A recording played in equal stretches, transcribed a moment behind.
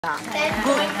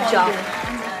Good job.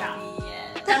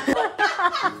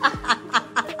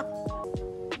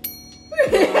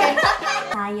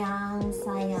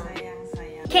 Sayang.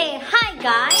 Okay, hi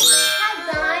guys.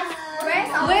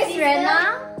 Where's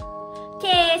Rena?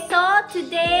 Okay, so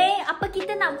today apa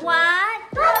kita nak buat?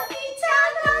 Roti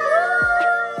canai.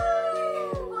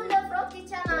 Who love roti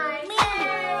canai? Me.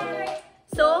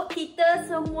 So kita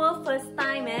semua first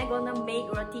time gonna make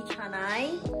roti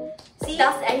canai. See,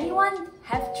 does anyone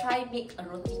have tried make a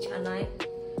roti canai?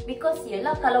 Because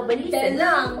yelah kalau beli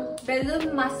senang,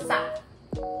 belum masak.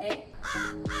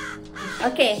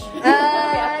 Okay.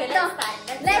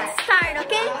 Let's start.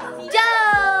 Okay.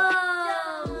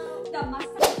 Jom.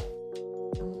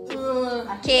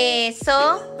 Okay,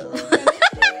 so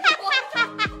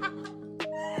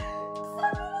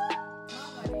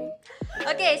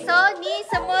okay, so ni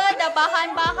semua dah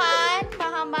bahan-bahan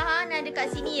ada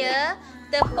kat sini ya.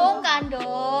 Tepung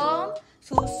gandum,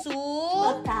 susu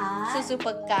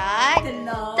pekat,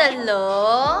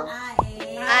 telur,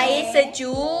 air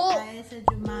sejuk,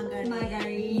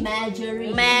 margarine,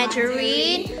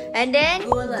 and then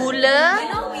gula.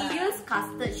 You know we use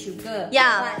custard sugar.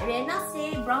 Yeah. But Rena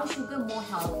say brown sugar more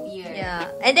healthier.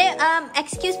 Yeah. And then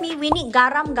excuse me, we need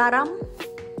garam. We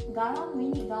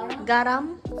need garam.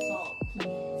 Garam. Salt.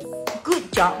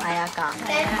 Good job, Ayaka.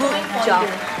 Good job.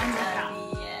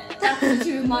 That's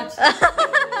too much. 10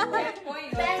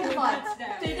 points.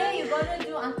 Today you're gonna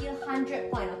do until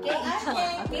 100 points, okay? Each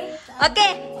one, okay?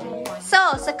 Okay.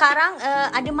 So sekarang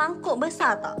ada mangkuk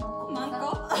besar tak?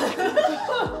 Mangkok?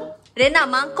 Rena,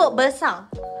 mangkuk besar.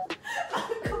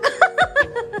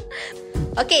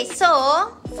 Okay, so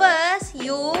first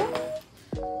you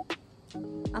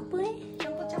apa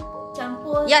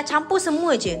Campur. Ya, campur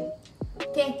semua je.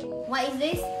 Okay, what is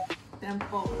this?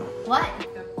 Tepung. What?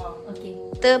 Tepung. Okay.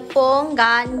 Tepung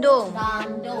gandum.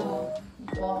 Gandum.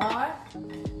 Buat.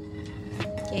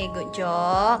 Okay, good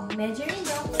job. Measuring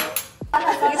dong.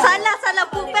 Salah.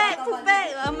 Put back.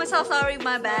 I'm so sorry,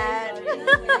 my bad.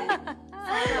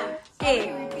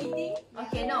 Okay. Repeating?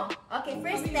 Okay, no. Okay,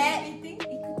 first step.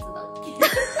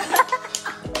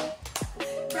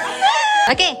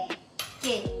 Okay.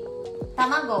 Okay.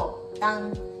 Tamago.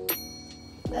 Tamago.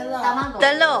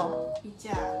 Telur.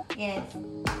 Pecah. Yes.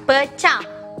 Pecah.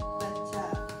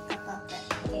 Katakan.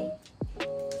 Okay.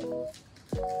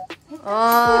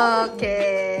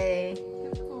 Okay.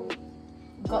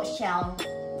 Got shell.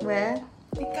 Where?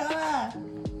 Ikat lah.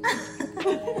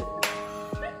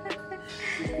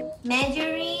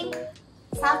 Measuring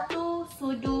 1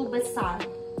 sudu besar.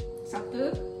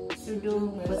 1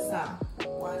 Sudu besar.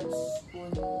 1 spoon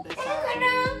besar.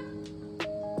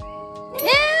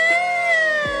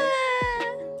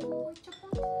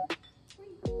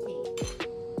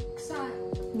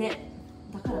 Net.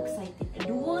 Takkan excited.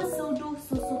 2 sudu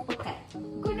susu pekat.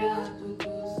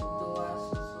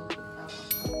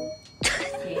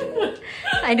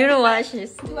 I don't know what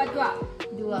she's. Dua.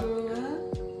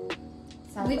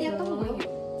 With your tongue.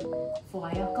 For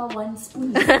Ayaka 1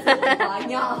 spoon.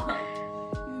 Banyak.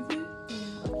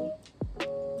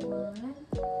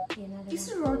 Is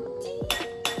roti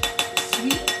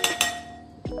Sweet?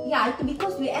 Yeah,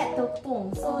 because we add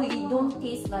tepung, so it don't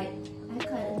taste like.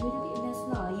 Ayaka a little bit less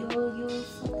lah. Your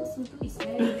satu sudu is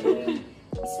very.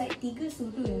 It's like 3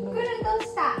 sudu, you know.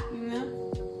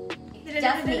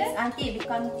 Just mix until it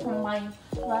becomes combined.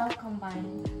 Well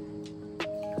combined.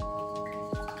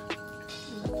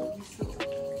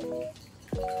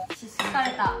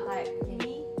 Correct tak? Correct.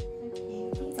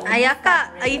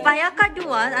 Ayaka, if Ayaka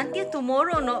do until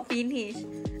tomorrow not finish.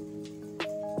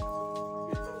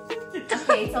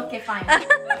 Okay, it's okay, fine.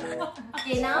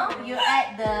 Okay, now you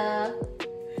add the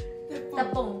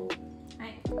tepung.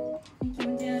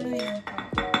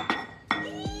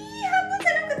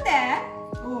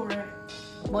 Oh, right.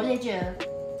 Boleh je.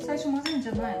 最初混ぜんじ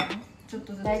ゃないの？ちょっ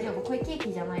とずつ。大丈夫。これケー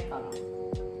キじゃないから。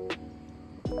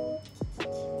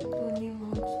豆乳が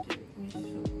落ちてる。美味し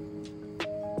そう。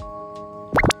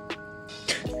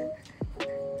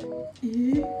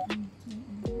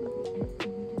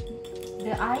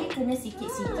The air kena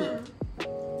sikit-sikit.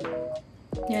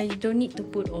 Yeah, you don't need to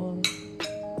put all.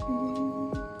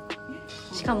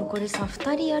 しかもこれさ、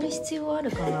2人やる必要あ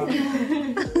るかな。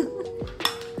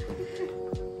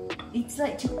It's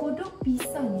like chocolate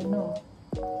pisang, you know.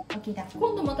 Okay, dah.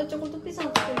 今度またチョコレートピザ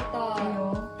作りたい。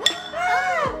Ayo.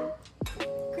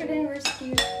 Couldn't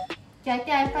rescue. Okay,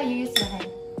 Ayaka, you use your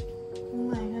hand.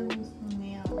 Oh, I have this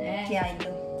nail. Okay, I do.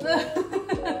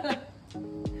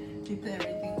 Did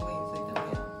everything go inside the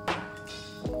nail?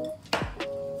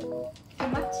 How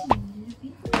much?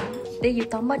 Then you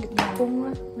tambah the tepung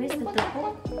lah. Where's the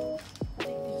tepung?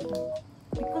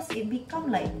 Because because it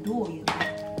become like dough, you know.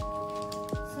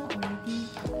 So already.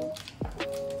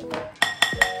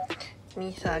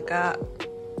 ミ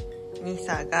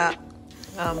サが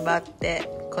頑張って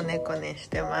こねこねし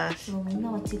てます。そう、みんな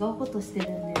は違うことしてる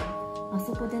んだよ。あ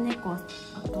そこで猫は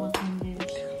あとは飛んでる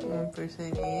し。One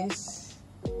person is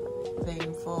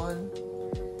playing phone.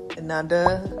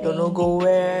 Another don't know go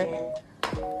where.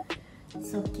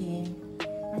 It's okay.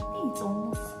 I think it's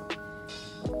almost.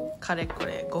 かれこ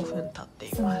れ5分経って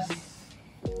います。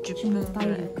10分くら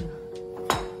い。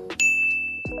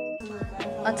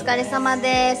お疲れ様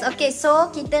です。Okay,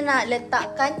 so kita nak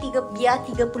letakkan biar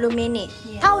 30 minit.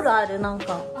 Tahu dah ada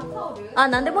nangka. Ah,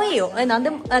 なんでもいいよ。なん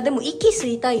でも、でも息吸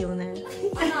いたいよね。なん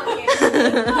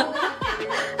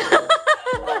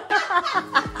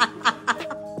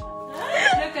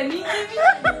か人間みたいに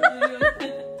言うよね。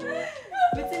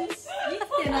別に生き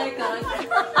てないから。今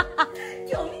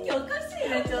日ミキおかしい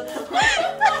ね、ちょっと。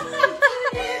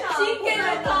真剣な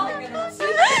顔だけど、真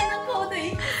剣な顔で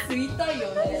息吸いたいよ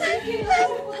ね。真剣な顔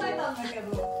答えたんだけど、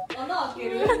穴開け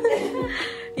る。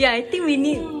Yeah, I think he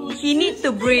needs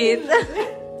to breathe.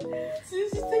 通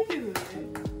じたけどね。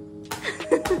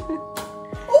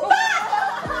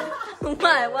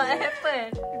What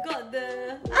happened? Got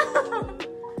the.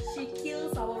 She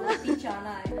kills our roti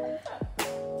canai.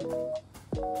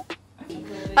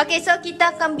 Okay, so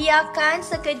kita akan biarkan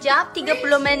sekejap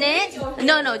 30 minit.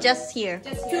 No, just here.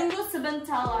 Tunggu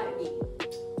sebentar lagi.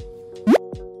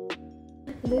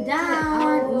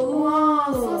 Dah.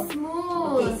 Wow, so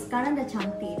smooth. Okay, sekarang dah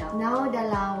cantik dah. Now dah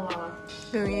lawa.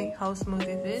 Really, how smooth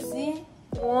is it? See?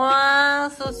 Wow,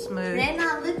 so smooth.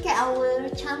 Rena, look at our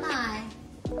canai.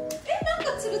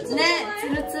 ね、ツ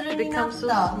ルツルになっ Becomes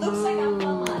so た。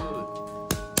 smooth.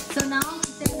 So now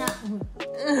kita nak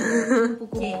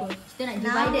Okay. kita nak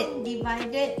Now divide it.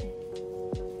 divided.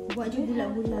 Buat je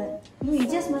bulat-bulat. No,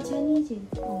 it's just macam ni je.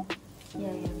 Oh,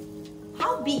 yeah.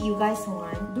 How big you guys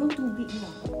want? Don't too big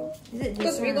lah. Is it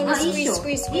Because this we're one? gonna Ah, squeeze, 一緒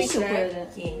squeeze, squeeze, 一緒これ right?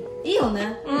 で。Okay. いいよね。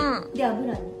うん。で、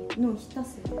油に。No, 浸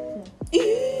す。浸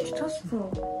すそう。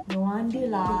 No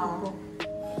wonder ら。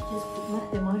ここ待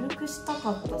って、丸くした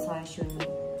かった最初に。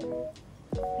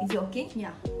Is it okay?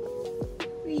 Yeah.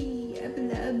 油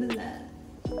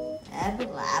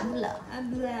油。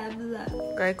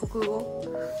外国語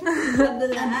油。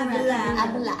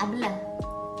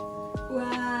わ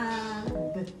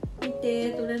ー。見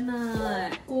て、取れな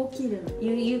い。こう切るの。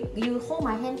You hold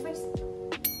my hand first?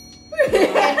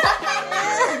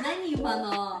 何今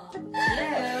の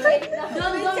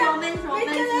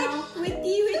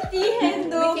Witty hand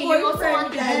boyfriend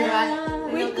みたいな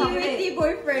Witty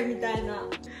boyfriend みたいな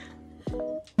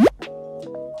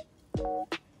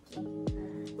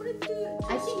これって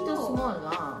I think too small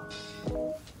な。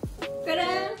これ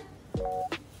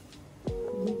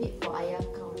Leave it for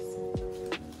Ayaka also.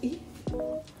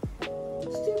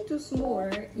 Still too small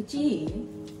 1 A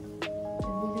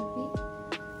little bit.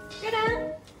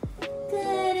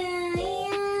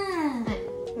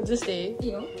 外していいい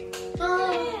いよ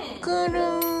くる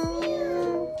ー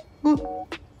ん。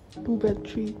Too bad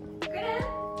tree.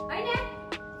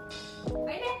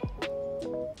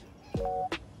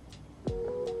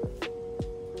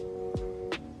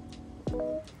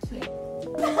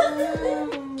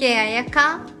 Okay,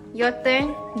 Ayaka, your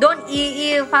turn. Don't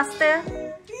eat faster.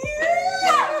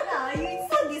 You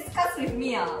so discuss with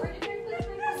me.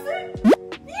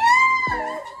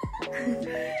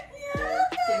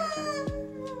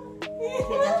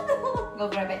 Go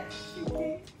grab it.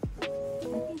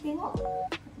 Nanti tengok.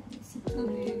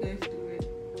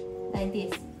 Like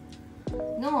this.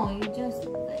 No, you just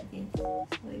like this.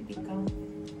 So it become.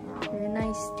 Rena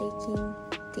is taking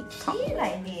TikTok. See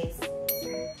like this.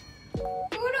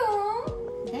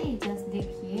 Then you just dip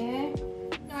here.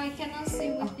 No, I cannot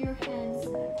see with your hands.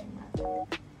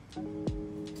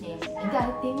 Okay. Nanti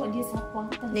I tengok dia siapa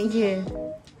atas. Yeah.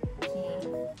 Okay.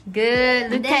 Good.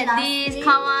 Look Then at this. lastly-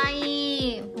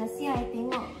 Kawaii. Nanti I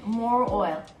tengok more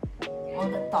oil on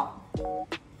the top.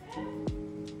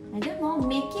 I don't know,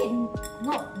 make it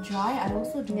not dry. I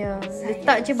also don't Yeah. know.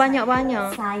 Letak je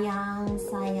banyak-banyak. Sayang.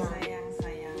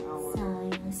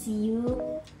 See you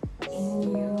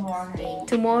in the morning.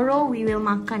 Tomorrow we will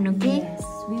makan, okay? Yes,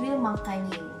 we will makan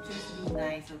you. Just be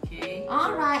nice, okay?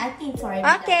 Alright, I think it's already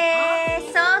Okay.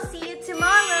 So see you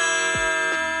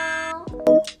tomorrow.